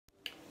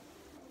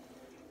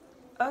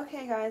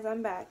Okay guys,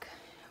 I'm back.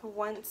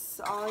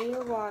 Once all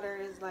your water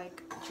is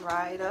like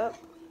dried up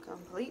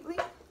completely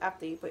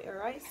after you put your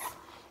rice,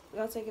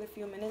 you're gonna take it a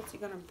few minutes.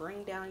 You're gonna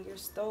bring down your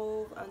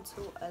stove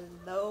until a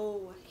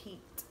low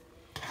heat.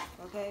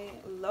 Okay,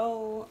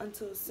 low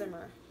until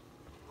simmer.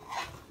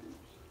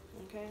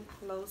 Okay,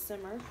 low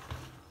simmer.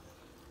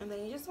 And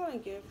then you just want to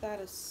give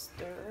that a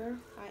stir.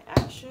 I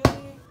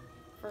actually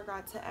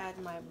forgot to add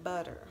my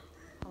butter.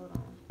 Hold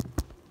on.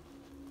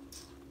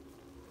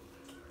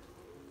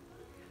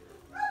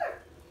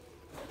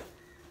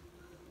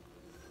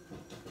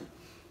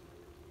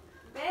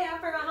 Babe, I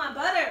forgot my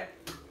butter.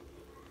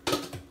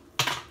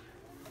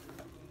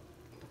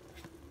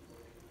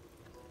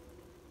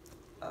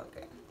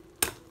 Okay.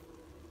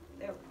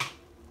 There we go.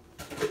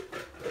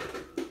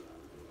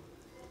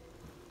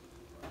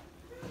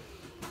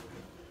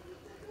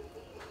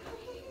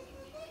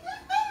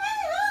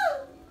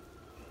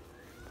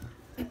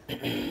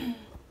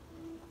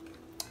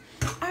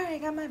 Alright, I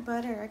got my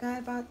butter. I got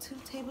about 2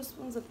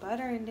 tablespoons of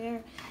butter in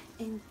there.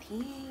 And then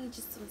you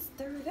just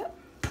stir it up.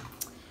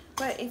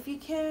 But if you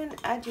can,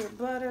 add your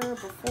butter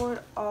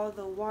before all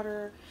the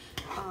water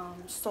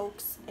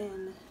soaks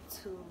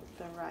into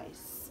the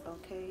rice.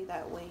 Okay,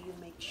 that way you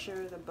make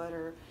sure the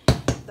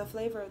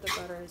flavor of the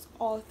butter is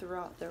all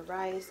throughout the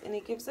rice. And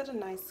it gives it a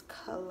nice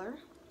color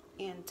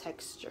and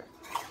texture.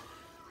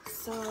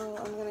 So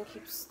I'm going to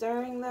keep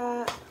stirring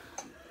that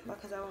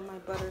because I want my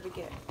butter to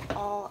get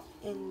all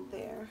in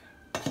there.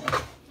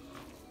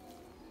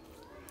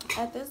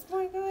 At this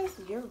point, guys,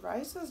 your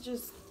rice is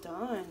just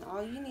done.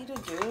 All you need to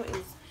do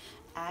is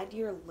add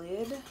your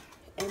lid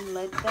and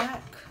let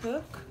that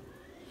cook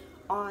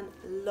on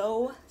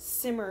low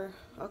simmer,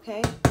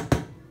 okay?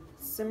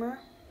 Simmer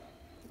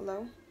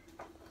low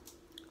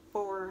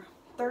for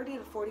 30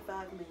 to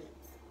 45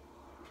 minutes.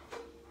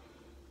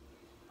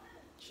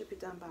 Should be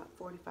done about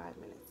 45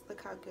 minutes.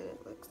 Look how good it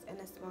looks, and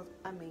it smells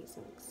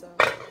amazing. So,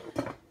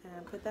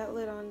 put that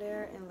lid on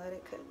there and let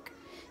it cook.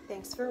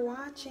 Thanks for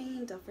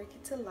watching. Don't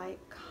forget to like,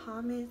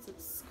 comment,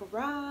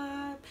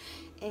 subscribe,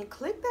 and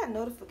click that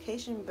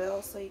notification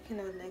bell so you can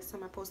know the next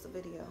time I post a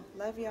video.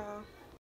 Love y'all.